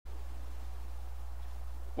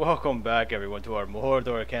Welcome back everyone to our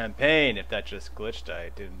Mordor campaign. If that just glitched, I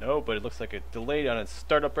didn't know, but it looks like it delayed on its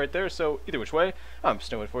startup right there, so either which way, I'm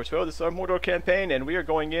Snow412, this is our Mordor campaign, and we are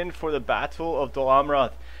going in for the Battle of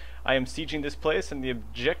Amroth. I am sieging this place, and the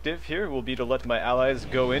objective here will be to let my allies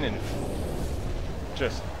go in and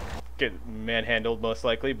just get manhandled, most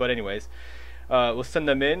likely, but anyways. We'll send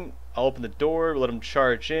them in, I'll open the door, we'll let them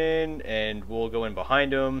charge in, and we'll go in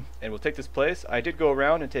behind them, and we'll take this place. I did go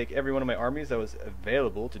around and take every one of my armies that was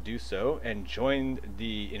available to do so, and join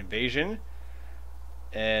the invasion,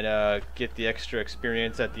 and get the extra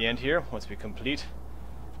experience at the end here, once we complete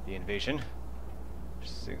the invasion.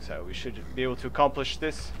 Just thinks how we should be able to accomplish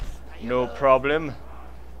this, no problem.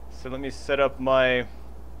 So let me set up my...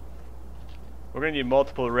 We're going to need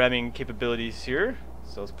multiple ramming capabilities here,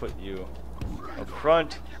 so let's put you up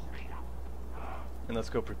front, and let's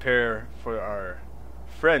go prepare for our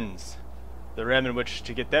friends. The ram in which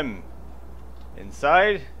to get them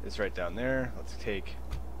inside is right down there. Let's take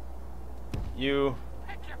you.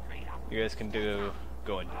 You guys can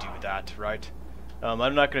go and do that, right? I'm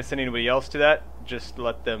not going to send anybody else to that. Just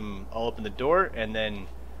let them all open the door and then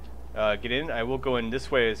get in. I will go in this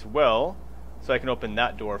way as well, so I can open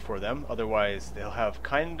that door for them. Otherwise, they'll have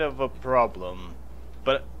kind of a problem.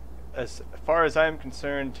 But as far as I'm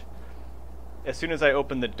concerned, as soon as I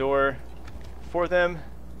open the door for them,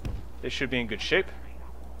 they should be in good shape.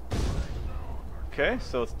 Okay,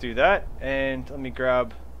 so let's do that, and let me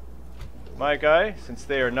grab my guy, since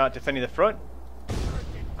they are not defending the front.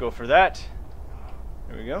 Go for that.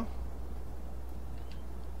 There we go.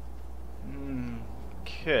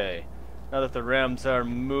 Okay, now that the rams are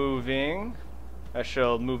moving, I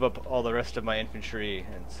shall move up all the rest of my infantry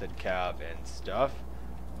and said cav and stuff.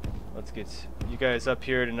 Let's get you guys up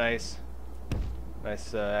here to nice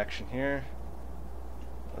action here.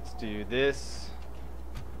 Let's do this.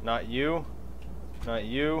 Not you. Not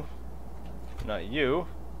you. Not you.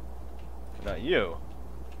 Not you.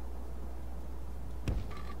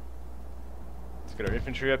 Let's get our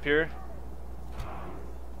infantry up here.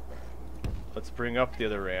 Let's bring up the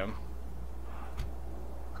other ram.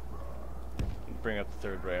 Bring up the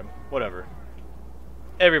third ram. Whatever.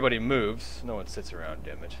 Everybody moves. No one sits around,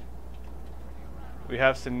 damn it. We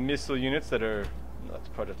have some missile units that are... That's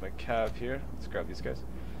part of my cav here. Let's grab these guys.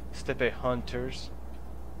 Steppe hunters.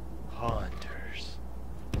 Hunters.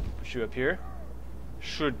 Put you up here.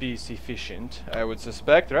 Should be sufficient, I would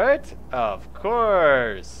suspect, right? Of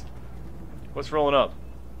course. What's rolling up?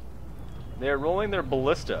 They're rolling their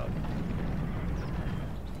ballista.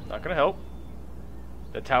 Not gonna help.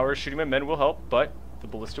 The tower shooting my men will help, but the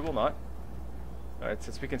ballista will not. Alright,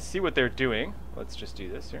 since we can see what they're doing, let's just do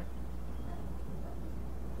this here.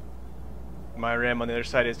 My ram on the other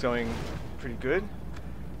side is going pretty good.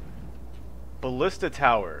 Ballista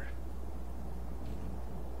tower.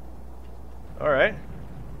 Alright.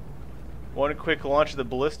 One quick launch of the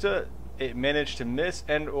ballista. It managed to miss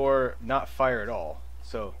and or not fire at all.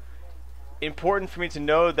 So, important for me to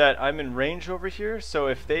know that I'm in range over here, so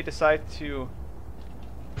if they decide to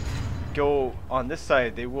go on this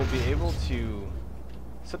side, they will be able to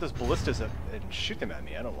set those ballistas up and shoot them at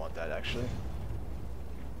me. I don't want that, actually.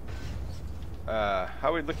 How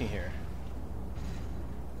are we looking here?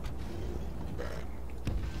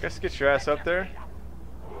 Guess get your ass up there.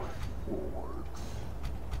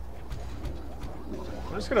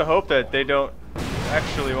 I'm just gonna hope that they don't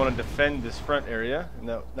actually want to defend this front area.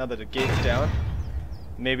 Now that the gate's down,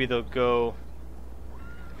 maybe they'll go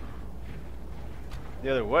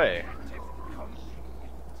the other way.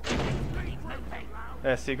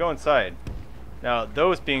 Yeah, see, go inside. Now,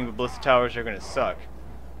 those being the ballista towers are gonna suck.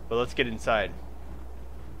 But let's get inside.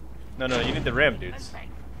 No, you need the ram, dudes.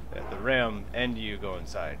 Yeah, the ram and you go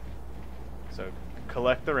inside. So,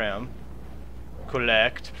 collect the ram.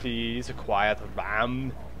 Collect, please. Acquire the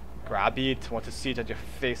ram. Grab it. Want to see it at your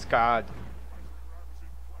face, God.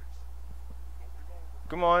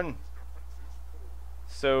 Come on.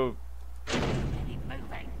 So,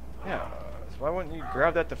 yeah. So why wouldn't you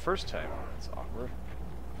grab that the first time? That's awkward.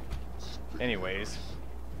 Anyways.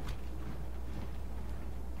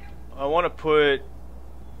 I want to put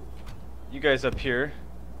you guys up here.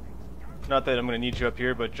 Not that I'm going to need you up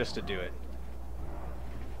here, but just to do it.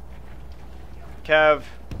 Cav,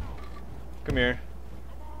 come here.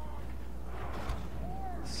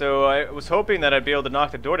 So I was hoping that I'd be able to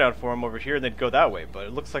knock the door down for them over here and they'd go that way, but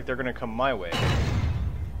it looks like they're going to come my way.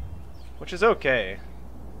 Which is okay.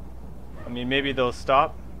 I mean, maybe they'll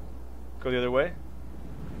stop, go the other way.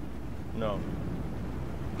 No.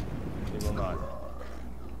 They will not.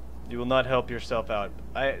 You will not help yourself out.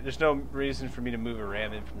 There's no reason for me to move a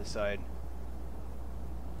ram in from the side.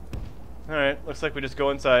 Alright, looks like we just go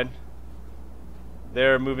inside.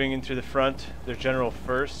 They're moving in through the front. Their general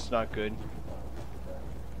first, not good.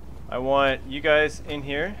 I want you guys in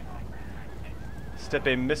here. Step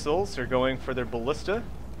A missiles are going for their ballista.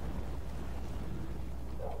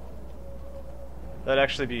 That'd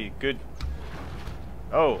actually be good.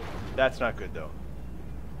 Oh, that's not good though.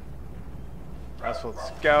 Asphalt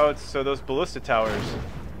scouts, so those ballista towers.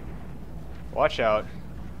 Watch out.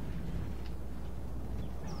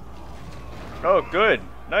 Oh, good.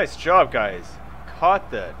 Nice job, guys.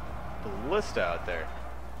 Caught that ballista out there.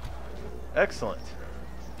 Excellent.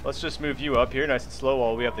 Let's just move you up here nice and slow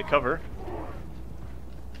while we have the cover.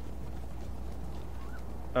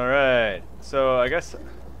 Alright, so I guess...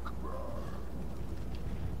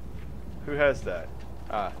 Who has that?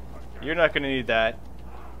 Ah, you're not going to need that.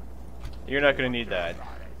 You're not going to need that.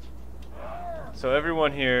 So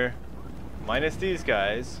everyone here, minus these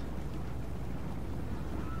guys,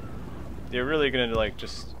 they're really going to like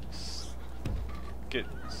just get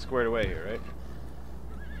squared away here, right?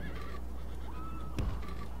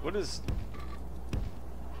 What is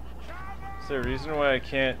there a reason why I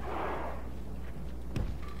can't?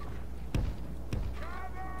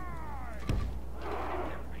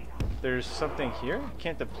 There's something here?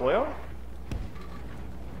 Can't deploy on?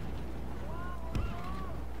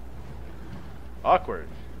 Awkward.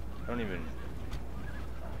 I don't even...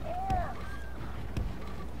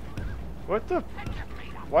 What the...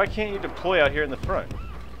 Why can't you deploy out here in the front?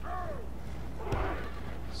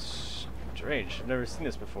 Strange. I've never seen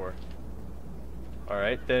this before.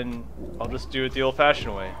 Alright, then I'll just do it the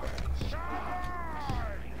old-fashioned way.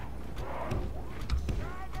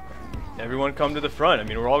 Everyone come to the front. I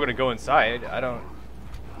mean, we're all going to go inside. I don't...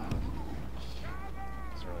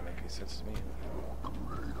 Doesn't really make any sense to me.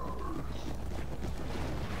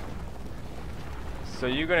 So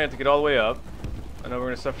you're going to have to get all the way up. I know we're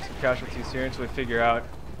going to suffer some casualties here until we figure out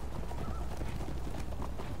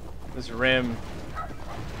this ram.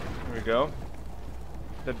 Here we go.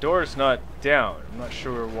 The door's not down. I'm not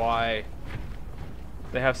sure why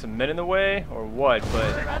they have some men in the way or what,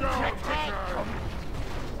 but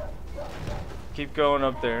keep going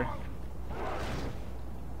up there.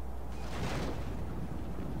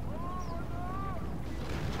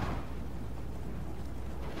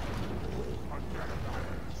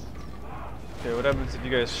 Okay, what happens if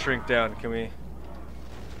you guys shrink down? Can we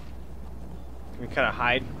kind of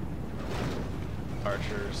hide?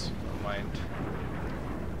 Archers, don't mind.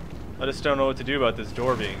 I just don't know what to do about this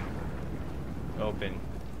door being open.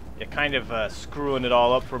 You're kind of screwing it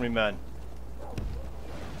all up for me, man.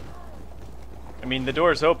 I mean, the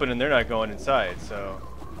door's open and they're not going inside, so...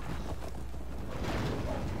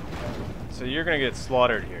 So you're gonna get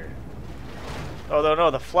slaughtered here. Oh, no,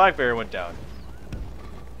 the flag bearer went down.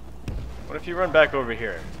 What if you run back over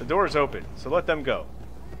here? The door's open, so let them go.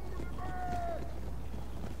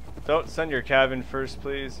 Don't send your cabin first,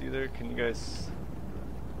 please, either. Can you guys...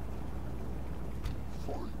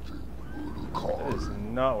 That is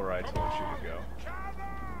not where I told you to go.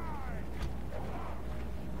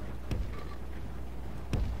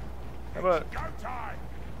 How about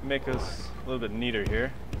make us a little bit neater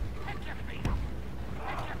here?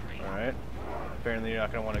 Alright. Apparently you're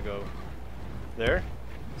not going to want to go there.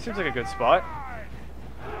 Seems like a good spot.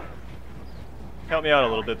 Help me out a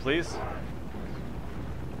little bit, please.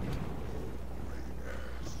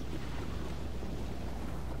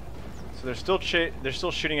 So they're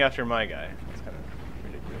still shooting after my guy. That's kind of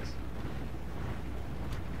ridiculous.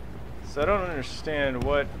 So I don't understand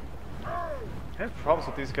what... I had problems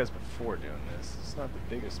with these guys before doing this. It's not the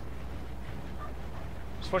biggest.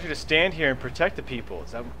 I just want you to stand here and protect the people.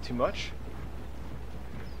 Is that too much?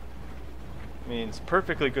 I mean, it's a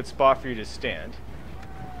perfectly good spot for you to stand.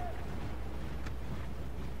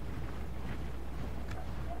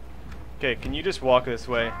 Okay, can you just walk this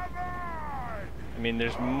way? I mean,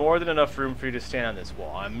 there's more than enough room for you to stand on this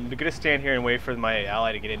wall. I'm gonna stand here and wait for my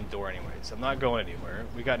ally to get in the door anyways. I'm not going anywhere.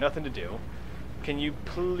 We got nothing to do. Can you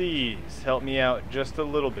please help me out just a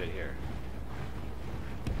little bit here?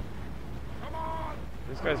 Come on.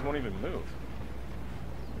 These guys won't even move.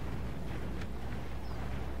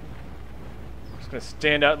 I'm just gonna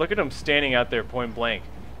stand out. Look at them standing out there point blank.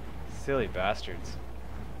 Silly bastards.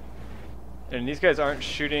 And these guys aren't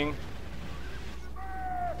shooting.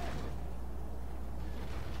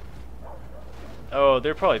 Oh,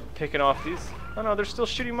 they're probably picking off these. Oh no, they're still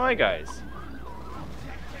shooting my guys.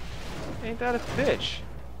 Ain't that a bitch?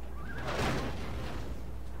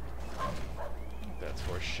 That's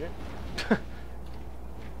horse shit.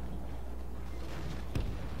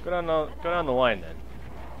 Go down the line then.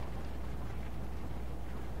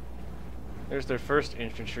 There's their first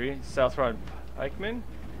infantry, Southron pikemen.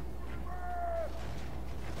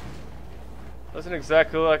 Doesn't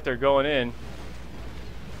exactly look like they're going in.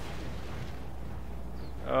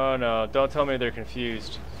 Oh no, don't tell me they're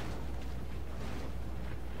confused.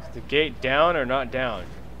 Is the gate down or not down?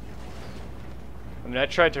 I mean, I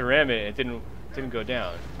tried to ram it, it didn't go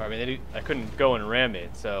down. I mean, I couldn't go and ram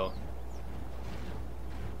it, so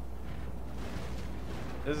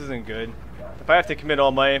this isn't good. If I have to commit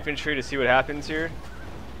all my infantry to see what happens here,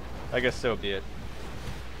 I guess so be it.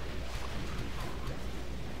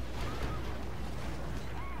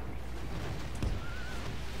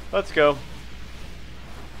 Let's go.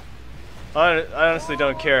 I honestly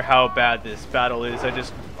don't care how bad this battle is,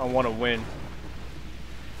 I want to win.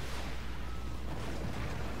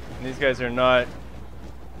 And these guys are not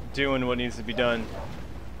doing what needs to be done.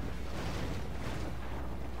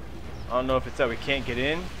 I don't know if it's that we can't get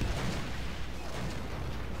in.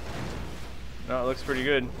 No, it looks pretty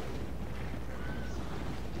good.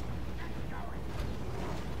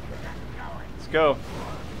 Let's go.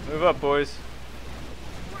 Move up, boys.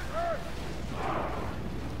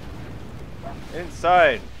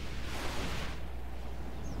 Inside.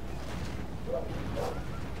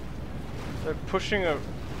 They're pushing a...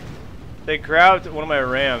 They grabbed one of my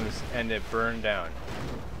rams and it burned down.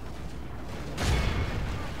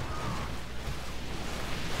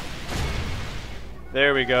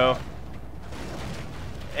 There we go.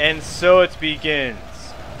 And so it begins.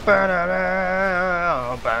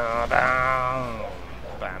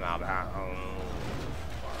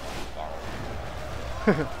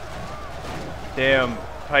 Damn,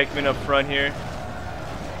 pikemen up front here.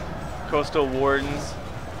 Coastal wardens.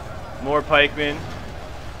 More pikemen.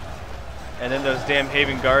 And then those damn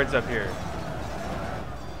Haven guards up here.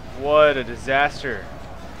 What a disaster.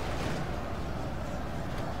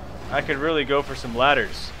 I could really go for some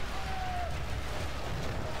ladders.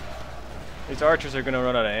 These archers are going to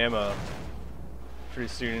run out of ammo pretty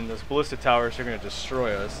soon. Those ballista towers are going to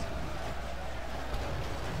destroy us.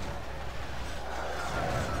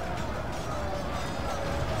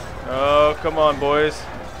 Oh, come on, boys.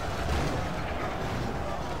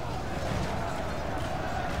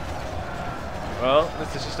 Well,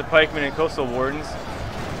 this is just a pikeman and coastal wardens.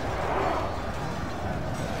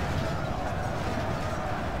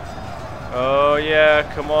 Oh yeah,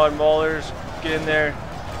 come on, maulers, get in there.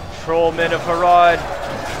 Trollmen of Harad.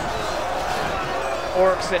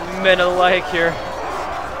 Orcs and men alike here.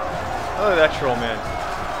 Oh, look at that troll man.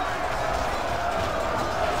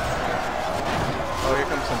 Oh, here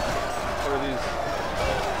comes some. What are these?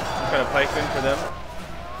 Some kind of pikemen for them?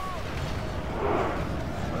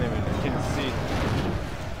 I can't see.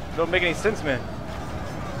 Don't make any sense, man.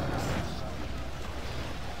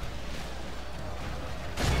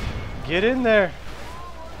 Get in there.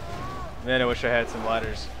 Man, I wish I had some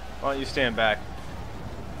ladders. Why don't you stand back?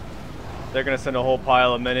 They're gonna send a whole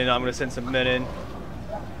pile of men in. I'm gonna send some men in.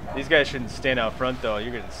 These guys shouldn't stand out front though.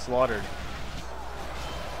 You're getting slaughtered.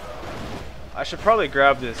 I should probably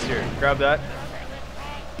grab this here. Grab that.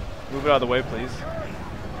 Move it out of the way, please.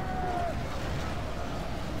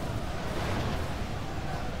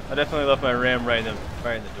 I definitely left my ram right in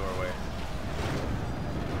the doorway.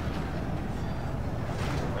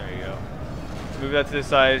 There you go. Move that to the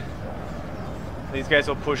side. These guys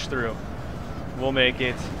will push through. We'll make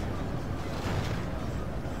it.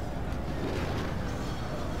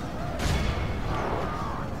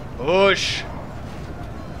 Push!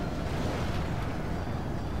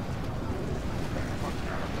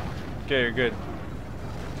 Okay, you're good.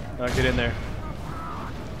 Now get in there.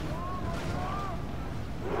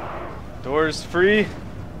 Doors free.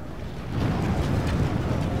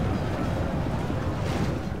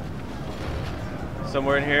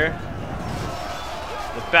 Somewhere in here.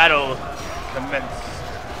 The battle commenced,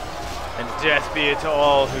 and death be it to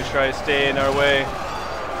all who try to stay in our way.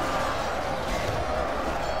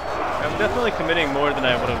 I'm definitely committing more than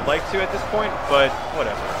I would have liked to at this point, but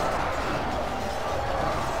whatever.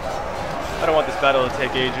 I don't want this battle to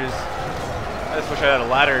take ages. I just wish I had a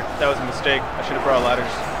ladder. That was a mistake. I should have brought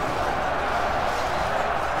ladders.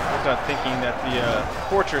 I was not thinking that the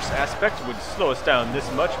fortress aspect would slow us down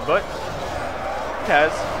this much, but it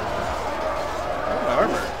has.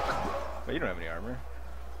 Armor. But you don't have any armor.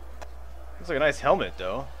 Looks like a nice helmet,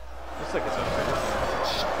 though. Looks like it's okay.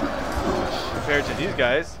 Compared to these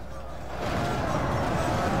guys.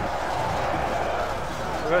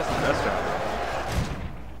 Who has the best armor?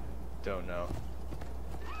 Don't know.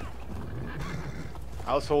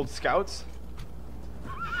 Household scouts?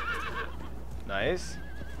 Nice.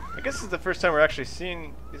 I guess this is the first time we're actually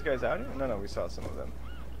seeing these guys out here? No, we saw some of them.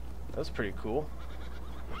 That was pretty cool.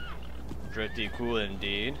 Pretty cool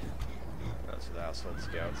indeed. That's the Household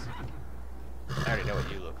Scouts. I already know what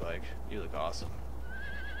you look like. You look awesome.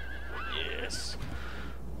 Yes.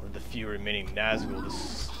 One of the few remaining Nazgul to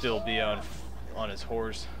still be on his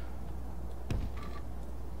horse.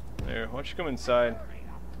 There, why don't you come inside?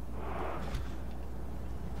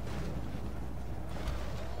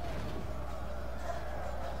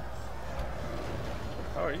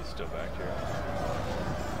 How are you still back here?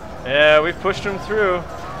 Yeah, we pushed them through.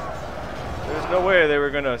 There's no way they were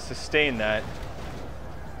gonna sustain that.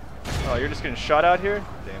 Oh, you're just getting shot out here?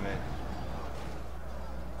 Damn it.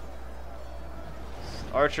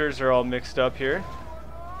 Archers are all mixed up here.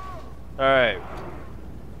 Alright.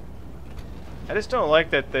 I just don't like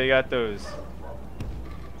that they got those.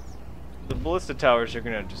 The ballista towers are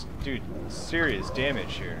gonna just do serious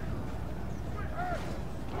damage here.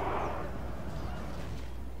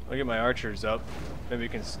 I'll get my archers up. Maybe we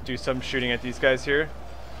can do some shooting at these guys here.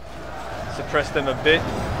 Suppress them a bit.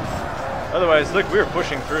 Otherwise, look, we were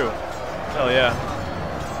pushing through. Hell yeah.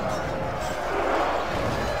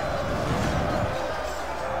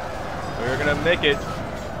 We're gonna make it.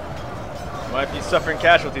 Might be suffering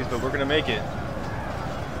casualties, but we're gonna make it.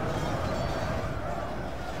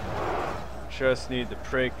 Just need to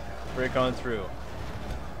break on through.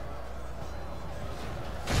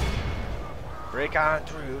 Break on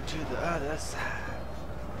through to the other side.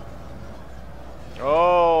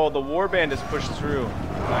 Oh, the warband has pushed through.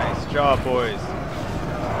 Nice job, boys.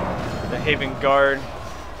 The Haven Guard.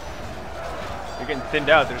 You're getting thinned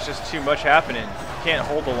out. There's just too much happening. You can't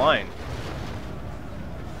hold the line.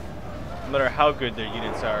 No matter how good their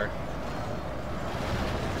units are.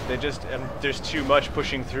 They just, there's too much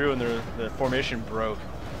pushing through and the formation broke.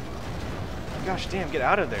 Gosh damn, get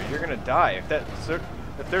out of there. You're gonna die.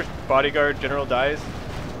 If their bodyguard general dies,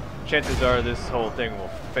 chances are this whole thing will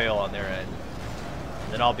fail on their end.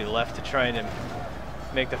 Then I'll be left to try and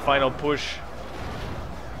make the final push.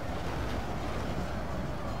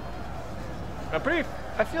 I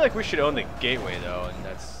feel like we should own the gateway though,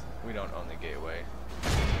 and we don't own the gateway.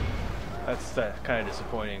 That's kind of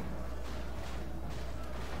disappointing.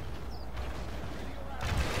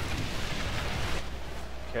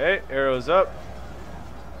 Okay, arrows up.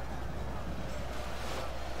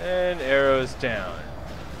 And arrows down.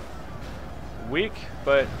 Weak,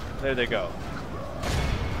 but there they go.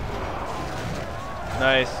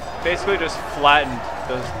 Nice. Basically just flattened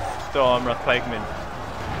those Amroth pikemen.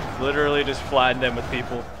 Literally just flattened them with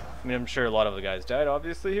people. I mean, I'm sure a lot of the guys died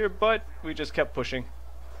obviously here, but we just kept pushing.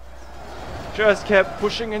 Just kept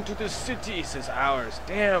pushing into the city, says ours.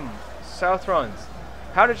 Damn, Southrons.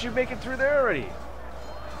 How did you make it through there already?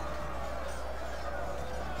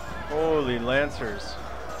 Holy Lancers.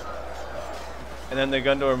 And then the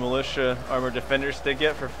Gundor Militia Armored Defenders they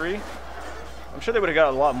get for free. I'm sure they would have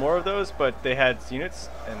got a lot more of those, but they had units,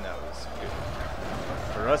 and that was good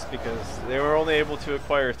for us because they were only able to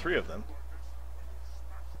acquire 3 of them.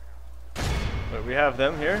 But we have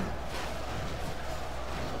them here.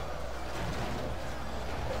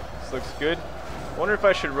 This looks good. I wonder if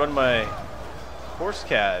I should run my horse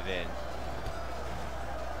cav in.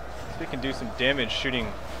 So we can do some damage shooting.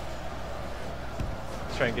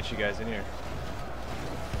 Let's try and get you guys in here.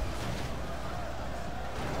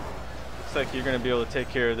 Looks like you're going to be able to take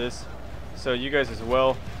care of this. So you guys as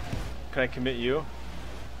well. Can I commit you?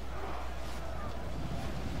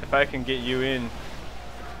 If I can get you in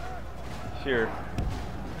here.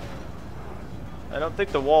 I don't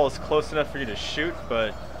think the wall is close enough for you to shoot,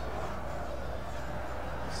 but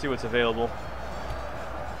let's see what's available.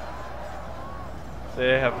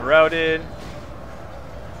 They have routed.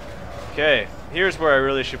 Okay, here's where I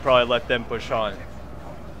really should probably let them push on.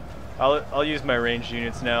 I'll use my ranged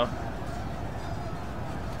units now.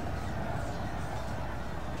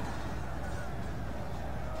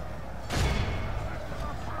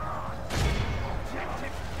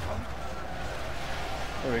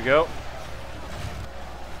 There we go.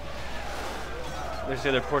 There's the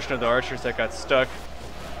other portion of the archers that got stuck.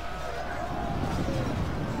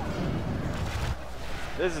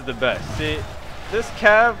 This is the best. See, this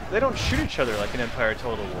cav, they don't shoot each other like in Empire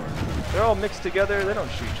Total War. They're all mixed together, they don't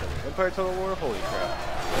shoot each other. Empire Total War, holy crap.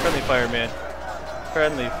 Friendly fire, man.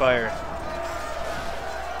 Friendly fire.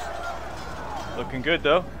 Looking good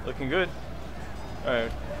though, looking good.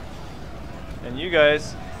 Alright. And you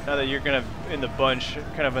guys, now that you're kind of in the bunch,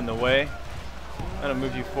 kind of in the way, I'm gonna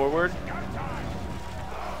move you forward.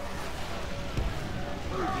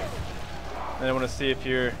 And I want to see if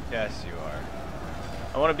you're, yes you are.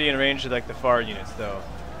 I want to be in range of like the far units though.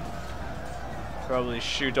 Probably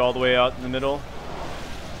shoot all the way out in the middle.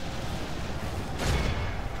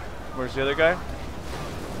 Where's the other guy?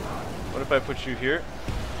 What if I put you here?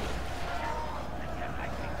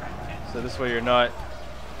 So this way you're not.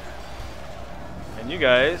 And you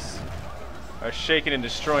guys are shaking and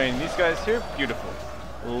destroying these guys here. Beautiful.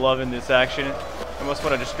 Loving this action. Almost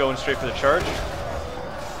want to just go in straight for the charge.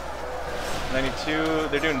 92.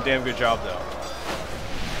 They're doing a damn good job though.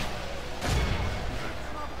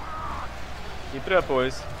 Keep it up,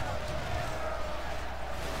 boys.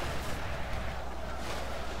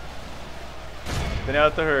 Thin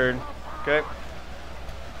out the herd. Okay.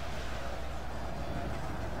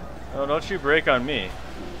 Oh, don't you break on me.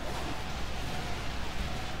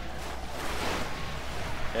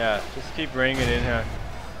 Yeah, just keep bringing it in here.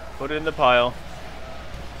 Put it in the pile.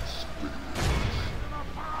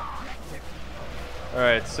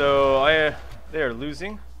 Alright, so they are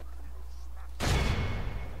losing.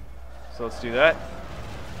 So let's do that.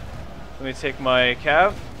 Let me take my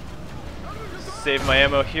cav. Save my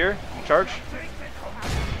ammo here. Charge.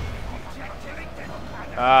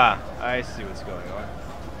 Ah, I see what's going on.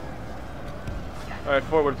 Alright,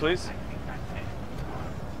 forward please.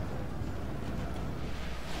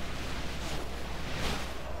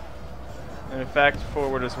 And in fact,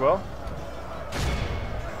 forward as well.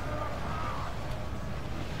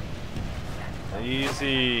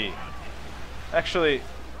 Easy. Actually,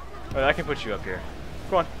 wait, I can put you up here.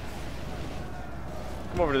 Come on.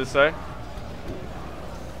 Come over to this side.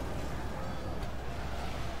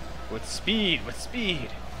 With speed, with speed.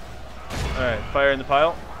 Alright, fire in the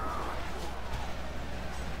pile.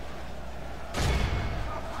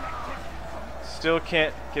 Still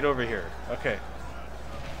can't get over here. Okay.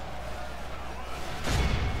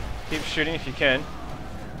 Keep shooting if you can.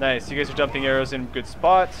 Nice, you guys are dumping arrows in good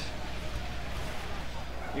spot.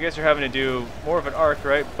 You guys are having to do more of an arc,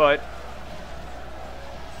 right? But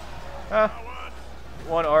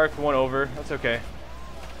one arc, one over. That's okay.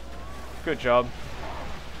 Good job.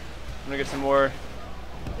 I'm gonna get some more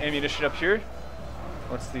ammunition up here.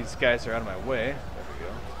 Once these guys are out of my way. There we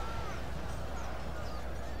go.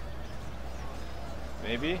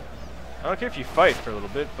 Maybe. I don't care if you fight for a little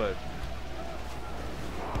bit, but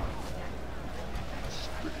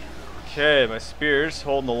okay, my spear's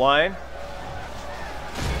holding the line.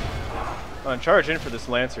 I'm charge in for this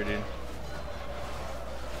Lancer, dude.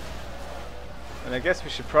 And I guess we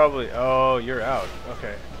should probably... Oh, you're out.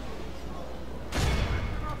 Okay.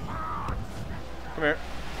 Come here.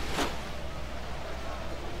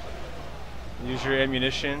 Use your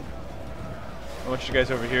ammunition. I want you guys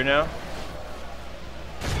over here now.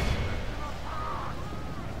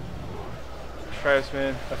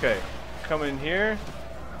 Tribesman. Okay. Come in here.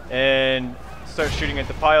 And start shooting at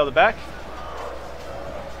the pile at the back.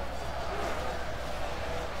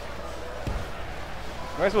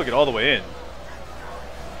 Might as well get all the way in.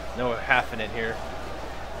 No half in it here.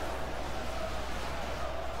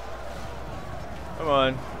 Come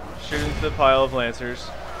on. Shoot into the pile of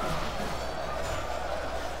Lancers.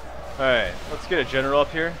 Alright, let's get a general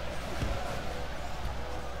up here.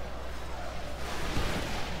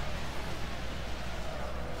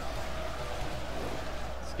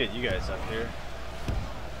 Let's get you guys up here.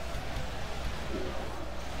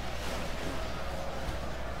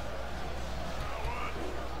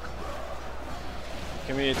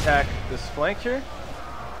 Can we attack this flank here?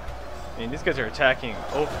 I mean, these guys are attacking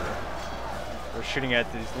over. We're shooting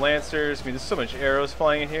at these Lancers. I mean, there's so much arrows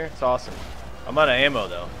flying in here. It's awesome. I'm out of ammo,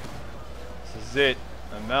 though. This is it.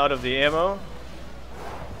 I'm out of the ammo.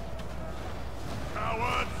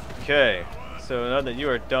 Okay. So now that you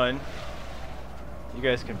are done, you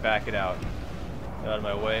guys can back it out. Get out of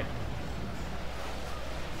my way.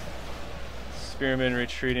 Spearmen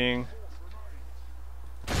retreating.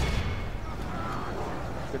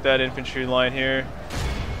 Get that infantry line here.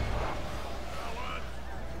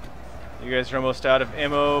 You guys are almost out of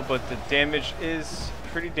ammo, but the damage is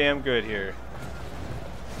pretty damn good here.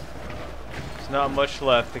 There's not much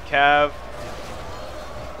left. The cav,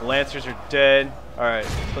 the Lancers are dead. Alright,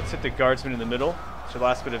 let's hit the guardsmen in the middle. It's your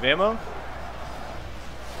last bit of ammo.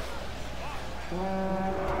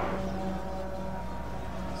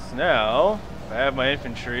 So now, I have my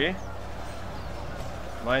infantry.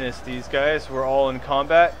 Minus these guys, we're all in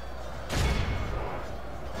combat.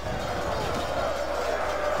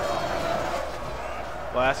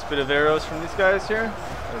 Last bit of arrows from these guys here.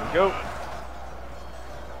 There we go.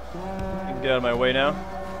 You can get out of my way now.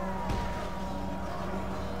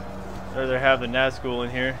 I'd rather have the Nazgul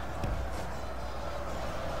in here.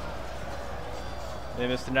 Hey,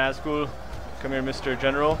 Mr. Nazgul. Come here, Mr.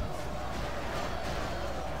 General.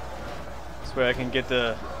 This way I can get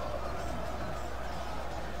the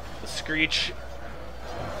screech.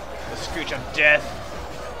 The screech of death.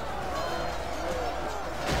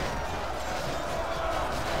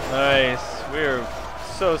 Nice. We're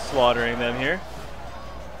so slaughtering them here.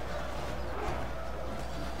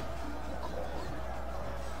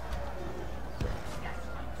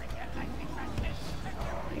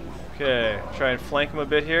 Okay, try and flank him a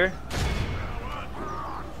bit here.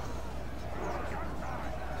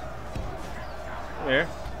 Come here.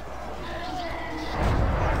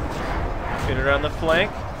 Get around the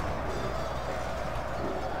flank.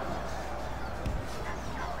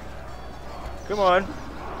 Come on.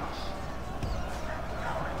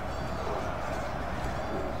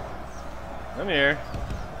 Come here.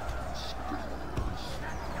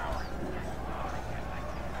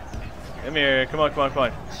 Come here. Come on, come on, come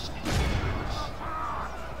on.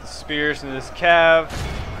 The spears into this cav.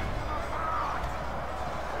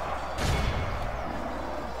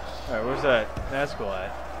 Alright, where's that Nazgul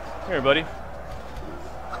at? Here, buddy.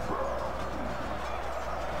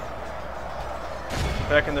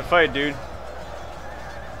 Back in the fight, dude.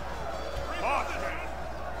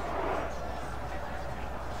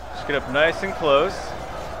 Just get up nice and close.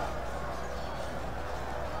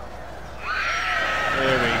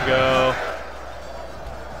 There we go.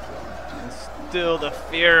 Instill the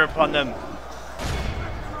fear upon them.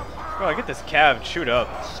 Come on, get this cav chewed up.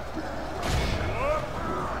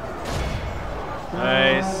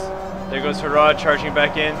 Nice. There goes Harad charging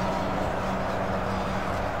back in.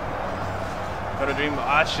 Dream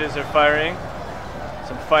archers are firing.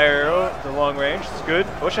 Some fire arrow, the long range. It's good.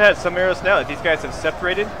 I wish I had some arrows now that these guys have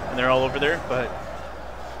separated and they're all over there, but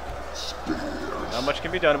not much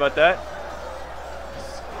can be done about that.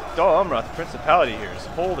 Amroth, the Principality here, is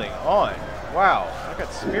holding on. Wow, I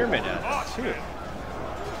got spearmen at them too.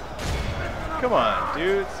 Come on,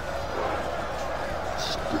 dudes.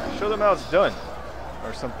 Show them how it's done.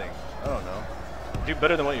 Or something. I don't know. Do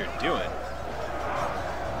better than what you're doing.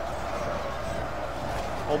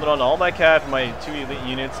 Holding on to all my cav and my 2 elite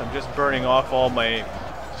units. I'm just burning off all my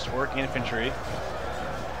just orc infantry.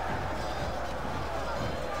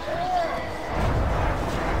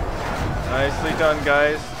 Nicely done,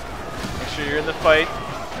 guys. Make sure you're in the fight.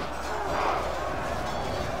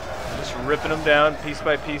 Just ripping them down piece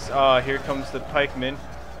by piece. Ah, here comes the pikemen.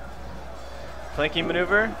 Flanking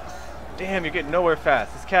maneuver. Damn, you're getting nowhere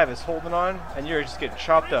fast. This cav is holding on, and you're just getting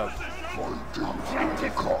chopped up.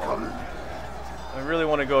 I really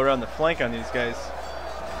want to go around the flank on these guys.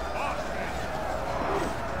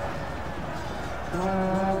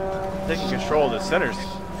 Taking control of the centers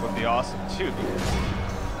would be awesome too, because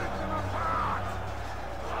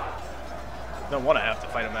I don't want to have to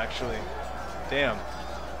fight them actually. Damn.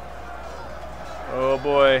 Oh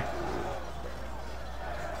boy.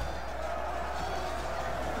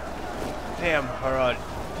 Damn, Harad.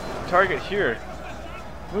 Target here.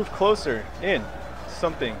 Move closer. In.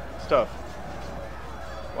 Something. Stuff.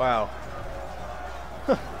 Wow.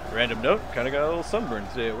 Random note, kind of got a little sunburn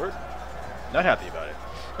today at work. Not happy about it.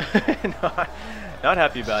 not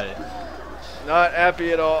happy about it. Not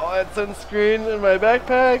happy at all. I had sunscreen in my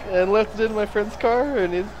backpack and left it in my friend's car,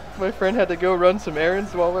 and my friend had to go run some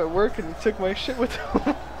errands while at work, and he took my shit with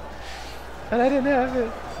him. And I didn't have it.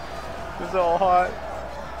 It was all hot.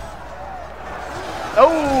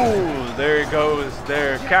 Oh, there he goes,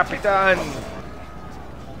 there, Capitan.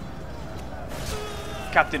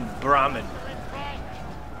 Captain Brahmin.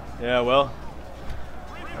 Yeah, well,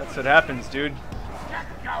 that's what happens, dude.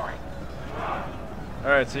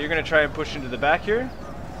 Alright, so you're going to try and push into the back here.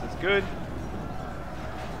 This is good.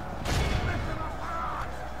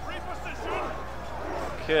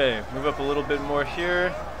 Okay, move up a little bit more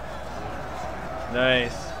here.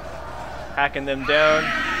 Nice. Hacking them down.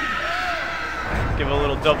 Give a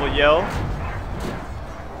little double yell.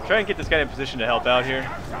 Try and get this guy in position to help out here.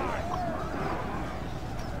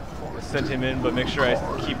 Send him in, but make sure I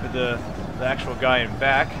keep the actual guy in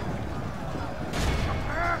back.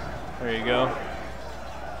 There you go.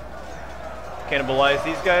 Cannibalize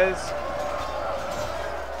these guys.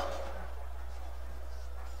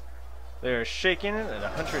 They're shaking it at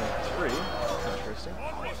 103. That's interesting.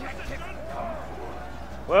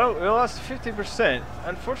 Well, we lost 50%.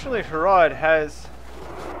 Unfortunately, Harad has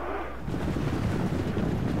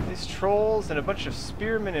these trolls and a bunch of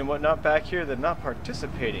spearmen and whatnot back here that are not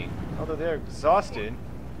participating. Although they're exhausted.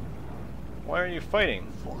 Why aren't you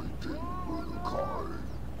fighting? You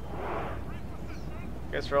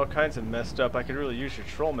guys are all kinds of messed up. I could really use your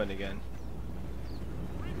trollmen again.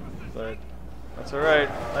 But that's alright.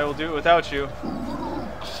 I will do it without you.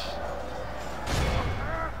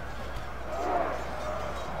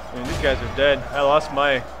 I mean, these guys are dead. I lost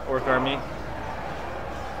my orc army.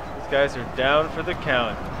 These guys are down for the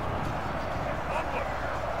count.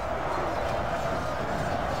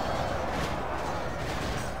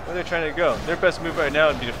 Where are they trying to go? Their best move right now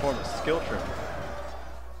would be to form a skill tree.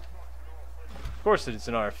 Of course it's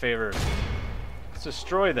in our favor. Let's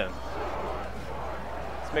destroy them.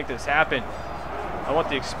 Let's make this happen. I want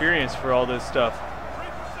the experience for all this stuff.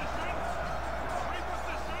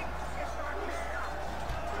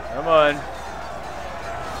 Come on.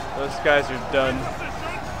 Those guys are done.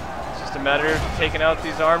 It's just a matter of taking out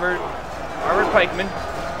these armored pikemen.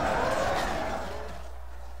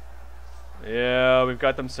 Yeah, we've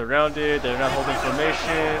got them surrounded. They're not holding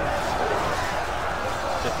formation.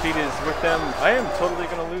 Defeat is with them. I am totally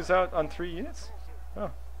going to lose out on 3 units. Oh,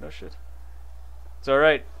 no shit. It's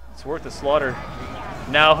alright. It's worth the slaughter.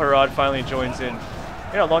 Now Harad finally joins in.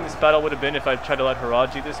 You know how long this battle would have been if I tried to let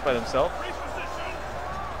Harad do this by themselves?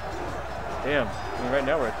 Damn. I mean, right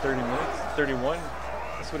now we're at 30 minutes. 31.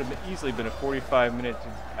 This would have easily been a 45-minute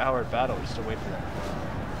to hour battle just to wait for them.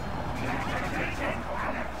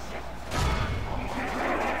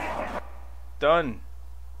 Done.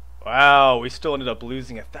 Wow, we still ended up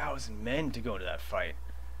losing 1,000 men to go into that fight.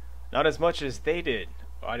 Not as much as they did.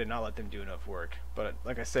 I did not let them do enough work. But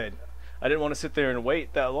like I said, I didn't want to sit there and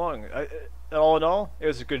wait that long. All in all, it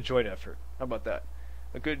was a good joint effort. How about that?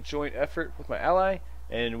 A good joint effort with my ally,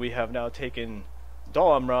 and we have now taken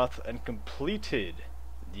Dol Amroth and completed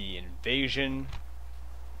the invasion.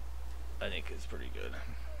 I think it's pretty good.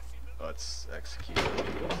 Let's execute.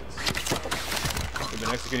 We've been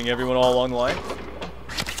executing everyone all along the line.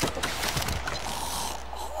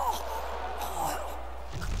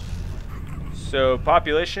 So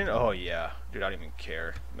population, oh yeah, dude, I don't even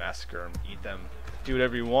care. Massacre them, eat them, do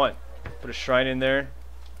whatever you want. Put a shrine in there.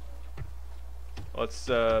 Let's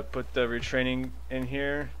put the retraining in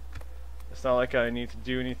here. It's not like I need to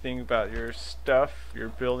do anything about your stuff, your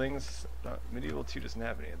buildings. Medieval 2 doesn't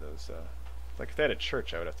have any of those. Like if they had a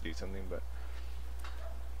church, I would have to do something, but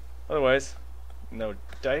otherwise, no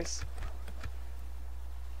dice.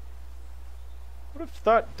 I would have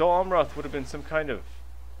thought Dol Amroth would have been some kind of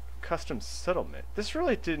custom settlement. This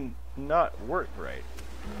really did not work right.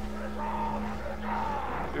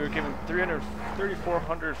 We were given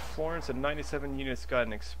 3,400 florins and 97 units got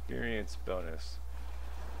an experience bonus.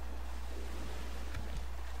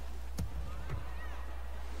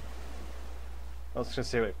 I was gonna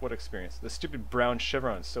say, wait, what experience? The stupid brown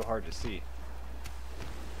chevron is so hard to see.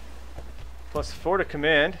 Plus 4 to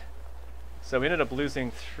command. So we ended up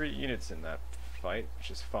losing 3 units in that fight,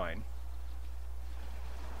 which is fine.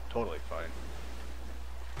 Totally fine.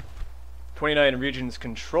 29 regions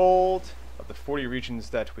controlled of the 40 regions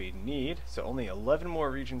that we need. So only 11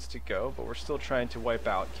 more regions to go, but we're still trying to wipe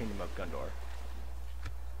out Kingdom of Gondor.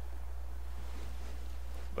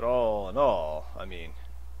 But all in all, I mean,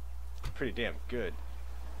 pretty damn good.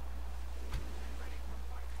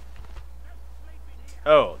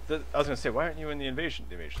 Oh, I was gonna say, why aren't you in the invasion?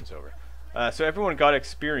 The invasion's over. So everyone got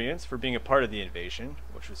experience for being a part of the invasion,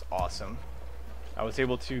 which was awesome. I was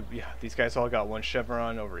able to, yeah, these guys all got 1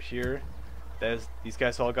 chevron over here. These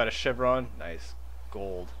guys all got a chevron. Nice.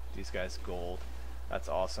 Gold. These guys gold. That's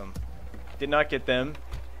awesome. Did not get them.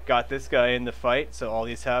 Got this guy in the fight, so all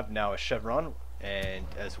these have now a chevron. And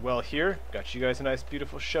as well here, got you guys a nice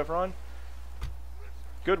beautiful chevron.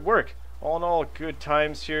 Good work. All in all, good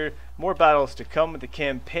times here. More battles to come with the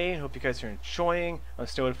campaign. Hope you guys are enjoying. I'm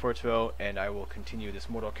Ep54, and I will continue this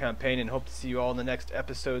Mordor campaign and hope to see you all in the next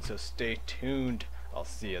episode, so stay tuned. I'll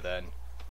see you then.